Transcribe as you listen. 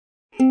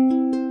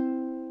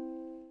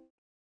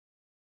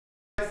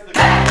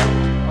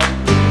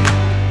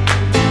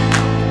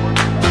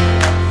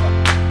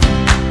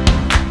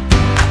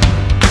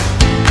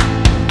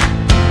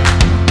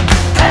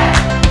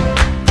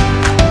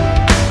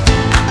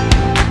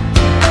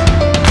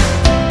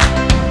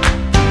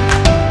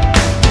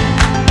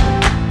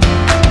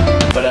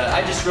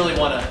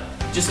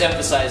just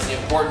emphasize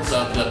the importance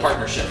of the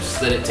partnerships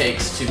that it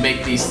takes to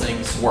make these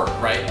things work,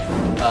 right?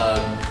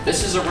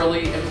 This is a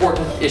really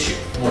important issue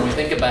when we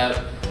think about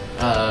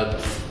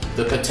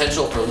the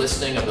potential for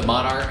listing of the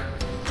Monarch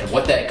and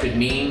what that could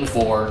mean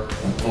for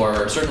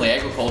certainly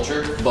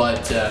agriculture,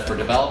 but for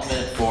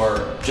development,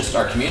 for just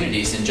our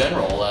communities in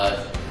general.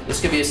 This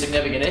could be a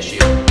significant issue.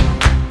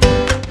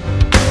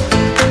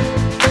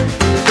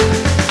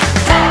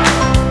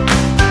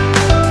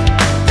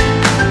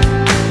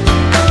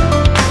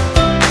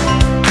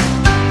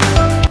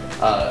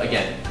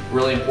 Again,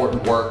 really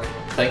important work.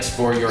 Thanks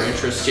for your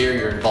interest here,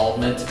 your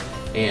involvement,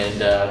 and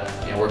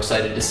we're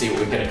excited to see what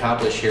we can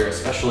accomplish here,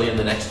 especially in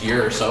the next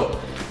year or so,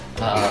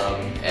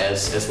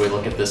 as we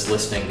look at this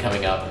listing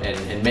coming up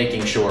and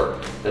making sure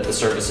that the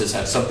services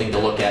have something to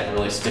look at and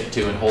really stick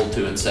to and hold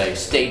to and say,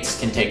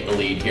 states can take the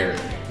lead here.